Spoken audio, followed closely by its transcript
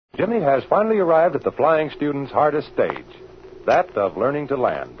Jimmy has finally arrived at the flying student's hardest stage, that of learning to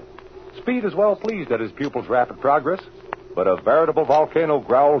land. Speed is well pleased at his pupil's rapid progress, but a veritable volcano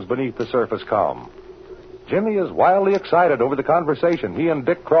growls beneath the surface calm. Jimmy is wildly excited over the conversation he and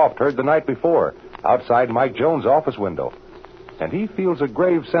Dick Croft heard the night before outside Mike Jones' office window. And he feels a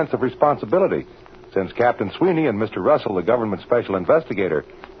grave sense of responsibility since Captain Sweeney and Mr. Russell, the government special investigator,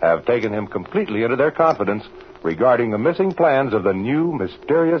 have taken him completely into their confidence regarding the missing plans of the new,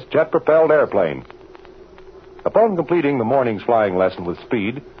 mysterious jet-propelled airplane. Upon completing the morning's flying lesson with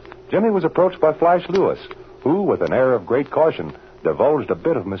Speed, Jimmy was approached by Flash Lewis, who, with an air of great caution, divulged a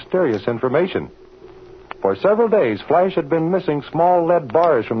bit of mysterious information. For several days, Flash had been missing small lead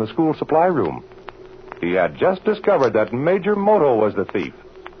bars from the school supply room. He had just discovered that Major Moto was the thief.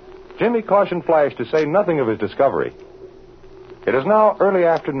 Jimmy cautioned Flash to say nothing of his discovery. It is now early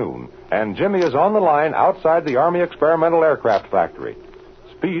afternoon, and Jimmy is on the line outside the Army Experimental Aircraft Factory.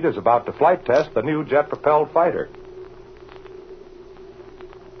 Speed is about to flight test the new jet-propelled fighter.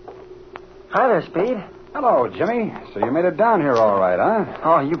 Hi there, Speed. Hello, Jimmy. So you made it down here all right, huh?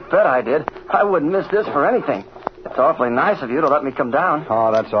 Oh, you bet I did. I wouldn't miss this for anything. It's awfully nice of you to let me come down.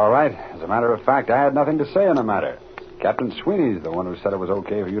 Oh, that's all right. As a matter of fact, I had nothing to say in the matter. Captain Sweeney's the one who said it was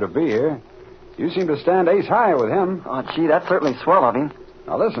okay for you to be here. You seem to stand ace high with him. Oh, gee, that's certainly swell of him.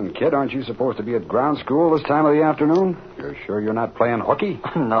 Now, listen, kid, aren't you supposed to be at ground school this time of the afternoon? You're sure you're not playing hooky?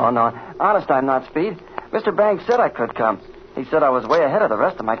 No. Honest, I'm not, Speed. Mr. Banks said I could come. He said I was way ahead of the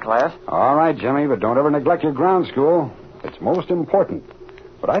rest of my class. All right, Jimmy, but don't ever neglect your ground school. It's most important.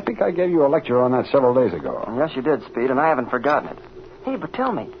 But I think I gave you a lecture on that several days ago. Yes, you did, Speed, and I haven't forgotten it. Hey, but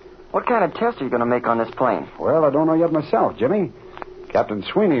tell me, what kind of test are you going to make on this plane? Well, I don't know yet myself, Jimmy. Captain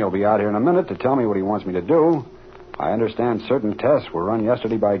Sweeney will be out here in a minute to tell me what he wants me to do. I understand certain tests were run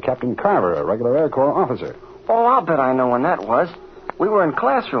yesterday by Captain Carver, a regular Air Corps officer. Oh, I'll bet I know when that was. We were in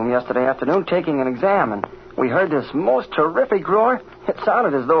classroom yesterday afternoon taking an exam, and we heard this most terrific roar. It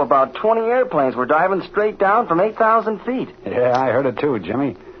sounded as though about 20 airplanes were diving straight down from 8,000 feet. Yeah, I heard it too,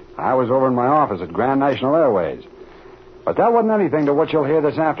 Jimmy. I was over in my office at Grand National Airways. But that wasn't anything to what you'll hear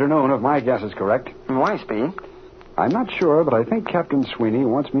this afternoon, if my guess is correct. Why, Speed? I'm not sure, but I think Captain Sweeney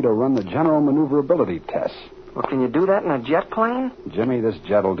wants me to run the general maneuverability tests. Well, can you do that in a jet plane? Jimmy, this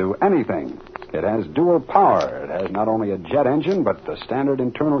jet will do anything. It has dual power. It has not only a jet engine, but the standard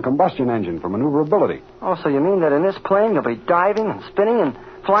internal combustion engine for maneuverability. Oh, so you mean that in this plane you'll be diving and spinning and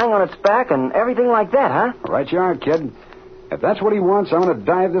flying on its back and everything like that, huh? Right you are, kid. If that's what he wants, I'm going to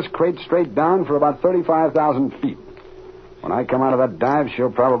dive this crate straight down for about 35,000 feet. When I come out of that dive,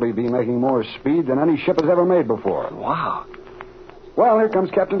 she'll probably be making more speed than any ship has ever made before. Wow. Well, here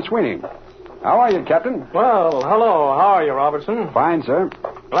comes Captain Sweeney. How are you, Captain? Well, hello. How are you, Robertson? Fine, sir.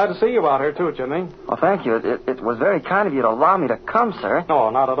 Glad to see you out here, too, Jimmy. Well, thank you. It was very kind of you to allow me to come, sir.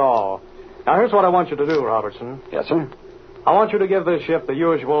 No, not at all. Now, here's what I want you to do, Robertson. Yes, sir. I want you to give this ship the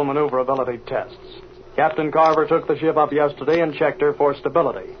usual maneuverability tests. Captain Carver took the ship up yesterday and checked her for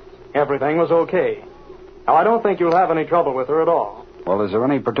stability. Everything was okay. Now, I don't think you'll have any trouble with her at all. Well, is there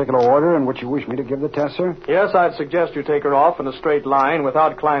any particular order in which you wish me to give the test, sir? Yes, I'd suggest you take her off in a straight line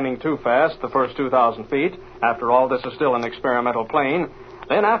without climbing too fast the first 2,000 feet. After all, this is still an experimental plane.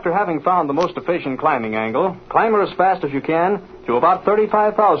 Then, after having found the most efficient climbing angle, climb her as fast as you can to about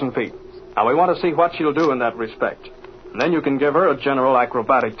 35,000 feet. Now, we want to see what she'll do in that respect. And then you can give her a general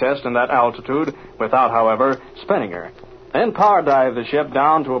acrobatic test in that altitude without, however, spinning her. Then power dive the ship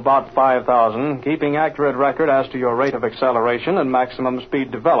down to about 5,000, keeping accurate record as to your rate of acceleration and maximum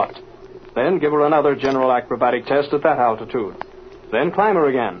speed developed. Then give her another general acrobatic test at that altitude. Then climb her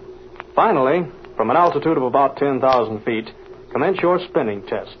again. Finally, from an altitude of about 10,000 feet, commence your spinning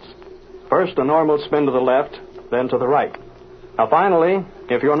tests. First, a normal spin to the left, then to the right. Now, finally,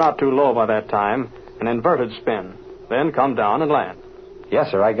 if you're not too low by that time, an inverted spin. Then come down and land. Yes,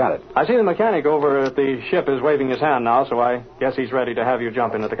 sir, I got it. I see the mechanic over at the ship is waving his hand now, so I guess he's ready to have you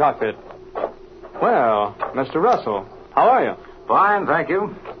jump into the cockpit. Well, Mr. Russell, how are you? Fine, thank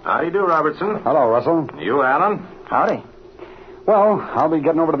you. How do you do, Robertson? Hello, Russell. You, Alan? Howdy. Well, I'll be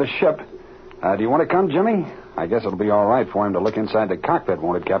getting over to the ship. Do you want to come, Jimmy? I guess it'll be all right for him to look inside the cockpit,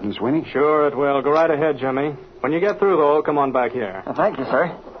 won't it, Captain Sweeney? Sure it will. Go right ahead, Jimmy. When you get through, though, come on back here. Thank you,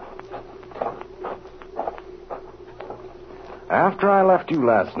 sir. After I left you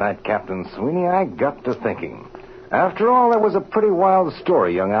last night, Captain Sweeney, I got to thinking. After all, that was a pretty wild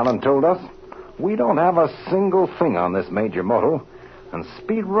story young Alan told us. We don't have a single thing on this Major Moto, and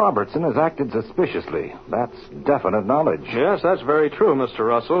Speed Robertson has acted suspiciously. That's definite knowledge. Yes, that's very true, Mr.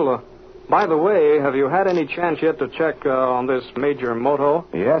 Russell. By the way, have you had any chance yet to check on this Major Moto?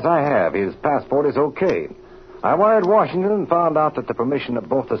 Yes, I have. His passport is okay. I wired Washington and found out that the permission of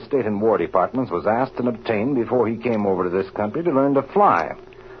both the State and War Departments was asked and obtained before he came over to this country to learn to fly.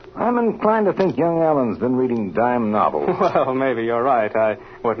 I'm inclined to think young Allen's been reading dime novels. Well, maybe you're right. I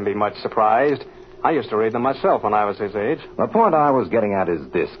wouldn't be much surprised. I used to read them myself when I was his age. The point I was getting at is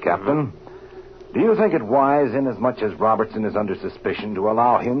this, Captain. Do you think it wise, inasmuch as Robertson is under suspicion, to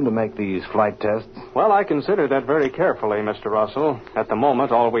allow him to make these flight tests? Well, I considered that very carefully, Mr. Russell. At the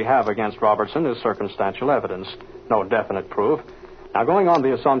moment, all we have against Robertson is circumstantial evidence. No definite proof. Now, going on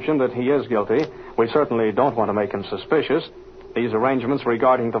the assumption that he is guilty, we certainly don't want to make him suspicious. These arrangements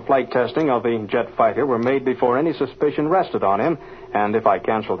regarding the flight testing of the jet fighter were made before any suspicion rested on him, and if I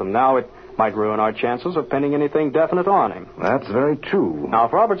cancel them now, it might ruin our chances of pinning anything definite on him. That's very true. Now,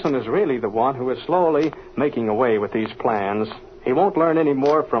 if Robertson is really the one who is slowly making away with these plans, he won't learn any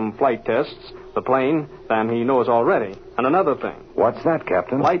more from flight tests, the plane, than he knows already. And another thing. What's that,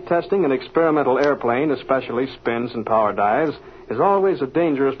 Captain? Flight testing an experimental airplane, especially spins and power dives, is always a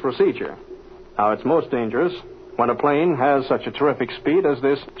dangerous procedure. Now, it's most dangerous when a plane has such a terrific speed as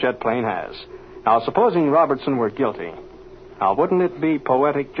this jet plane has. Now, supposing Robertson were guilty, now, wouldn't it be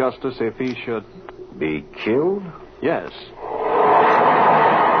poetic justice if he should... Be killed? Yes.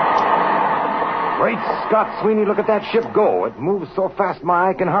 Great Scott, Sweeney, look at that ship go. It moves so fast my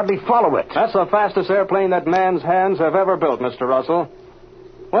eye can hardly follow it. That's the fastest airplane that man's hands have ever built, Mr. Russell.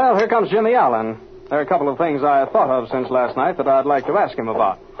 Well, here comes Jimmy Allen. There are a couple of things I thought of since last night that I'd like to ask him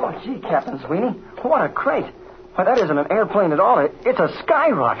about. Oh, gee, Captain Sweeney. What a crate. Why, that isn't an airplane at all. It's a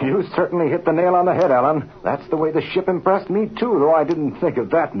skyrocket. You certainly hit the nail on the head, Allen. That's the way the ship impressed me, too, though I didn't think of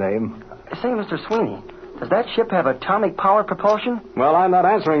that name. Say, Mr. Sweeney, does that ship have atomic power propulsion? Well, I'm not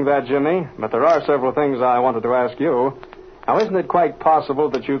answering that, Jimmy, but there are several things I wanted to ask you. Now, isn't it quite possible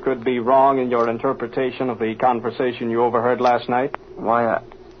that you could be wrong in your interpretation of the conversation you overheard last night? Why,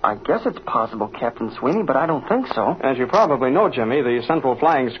 I guess it's possible, Captain Sweeney, but I don't think so. As you probably know, Jimmy, the Central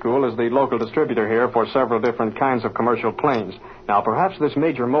Flying School is the local distributor here for several different kinds of commercial planes. Now, perhaps this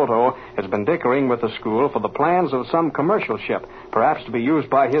Major Moto has been dickering with the school for the plans of some commercial ship, perhaps to be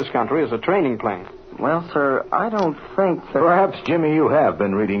used by his country as a training plane. Well, sir, I don't think that... Perhaps, Jimmy, you have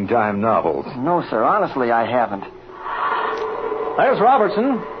been reading dime novels. No, sir, honestly, I haven't. There's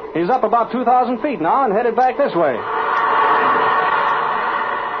Robertson. He's up about 2,000 feet now and headed back this way.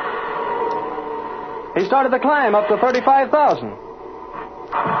 He started the climb up to 35,000.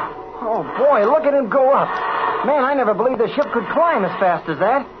 Oh, boy, look at him go up. Man, I never believed the ship could climb as fast as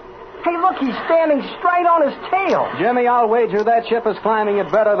that. Hey, look, he's standing straight on his tail. Jimmy, I'll wager that ship is climbing at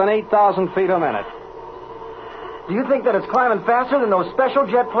better than 8,000 feet a minute. Do you think that it's climbing faster than those special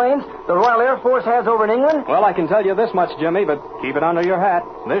jet planes the Royal Air Force has over in England? Well, I can tell you this much, Jimmy, but keep it under your hat.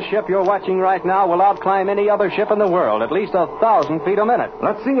 This ship you're watching right now will outclimb any other ship in the world, at least 1,000 feet a minute.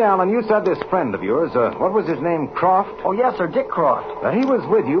 Let's see, Allen, you said this friend of yours, what was his name, Croft? Oh, yes, sir, Dick Croft. That he was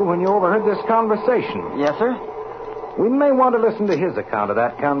with you when you overheard this conversation. Yes, sir. We may want to listen to his account of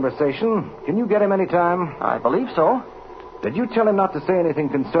that conversation. Can you get him any time? I believe so. Did you tell him not to say anything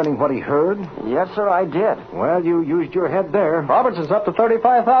concerning what he heard? Yes, sir, I did. Well, you used your head there. Robertson's up to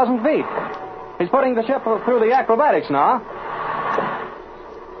 35,000 feet. He's putting the ship through the acrobatics now.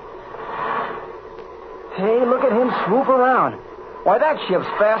 Hey, look at him swoop around. Why, that ship's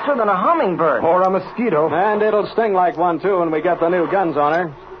faster than a hummingbird. Or a mosquito. And it'll sting like one, too, when we get the new guns on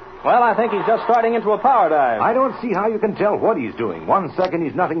her. Well, I think he's just starting into a power dive. I don't see how you can tell what he's doing. 1 second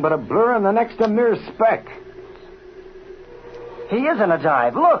he's nothing but a blur, and the next a mere speck. He is in a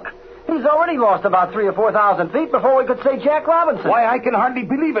dive. Look, he's already lost about 3,000 or 4,000 feet before we could say Jack Robinson. Why, I can hardly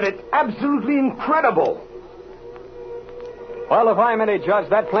believe it. It's absolutely incredible. Well, if I'm any judge,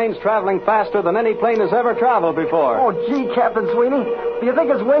 that plane's traveling faster than any plane has ever traveled before. Oh, gee, Captain Sweeney. Do you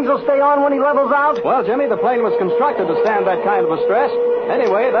think his wings will stay on when he levels out? Well, Jimmy, the plane was constructed to stand that kind of a stress.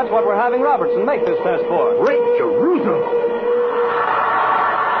 Anyway, that's what we're having Robertson make this test for. Great Jerusalem.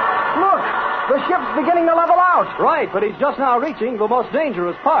 Look, the ship's beginning to level out. Right, but he's just now reaching the most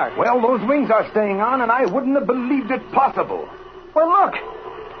dangerous part. Well, those wings are staying on, and I wouldn't have believed it possible. Well, look.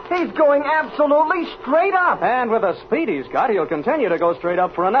 He's going absolutely straight up. And with the speed he's got, he'll continue to go straight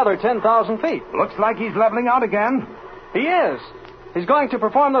up for another 10,000 feet. Looks like he's leveling out again. He is. He's going to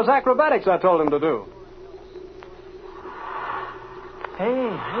perform those acrobatics I told him to do. Hey,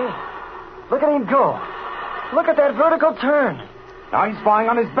 look at him go. Look at that vertical turn. Now he's flying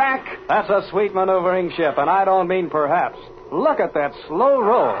on his back. That's a sweet maneuvering ship, and I don't mean perhaps. Look at that slow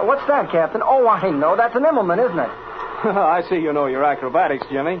roll. What's that, Captain? Oh, I know. That's an Immelman, isn't it? I see you know your acrobatics,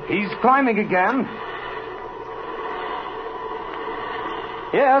 Jimmy. He's climbing again.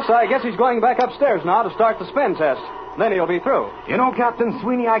 Yes, I guess he's going back upstairs now to start the spin test. Then he'll be through. You know, Captain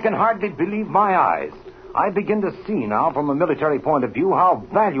Sweeney, I can hardly believe my eyes. I begin to see now, from a military point of view, how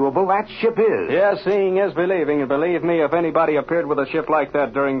valuable that ship is. Yes, seeing is believing, and believe me, if anybody appeared with a ship like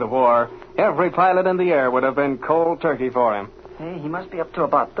that during the war, every pilot in the air would have been cold turkey for him. Hey, he must be up to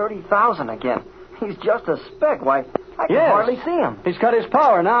about 30,000 again. He's just a speck. Why, I can hardly see him. He's cut his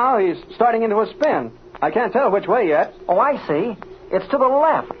power now. He's starting into a spin. I can't tell which way yet. Oh, I see. It's to the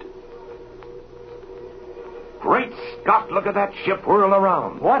left. Great Scott, look at that ship whirl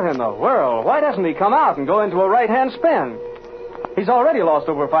around. What in the world? Why doesn't he come out and go into a right-hand spin? He's already lost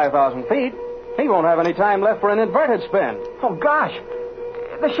over 5,000 feet. He won't have any time left for an inverted spin. Oh, gosh.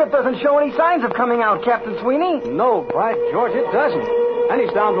 The ship doesn't show any signs of coming out, Captain Sweeney. No, by George, it doesn't. And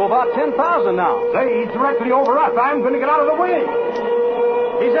he's down to about 10,000 now. Say, he's directly over us. I'm going to get out of the way.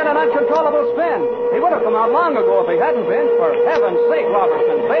 He's in an uncontrollable spin. He would have come out long ago if he hadn't been. For heaven's sake,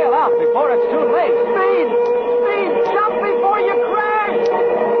 Robertson, bail out before it's too late. Speed! Speed! Jump before you crash!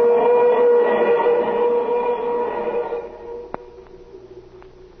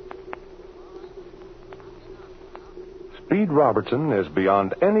 Speed Robertson is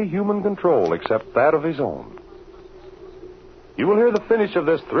beyond any human control except that of his own. You will hear the finish of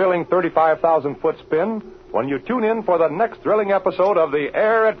this thrilling 35,000-foot spin when you tune in for the next thrilling episode of the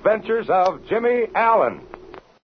Air Adventures of Jimmy Allen.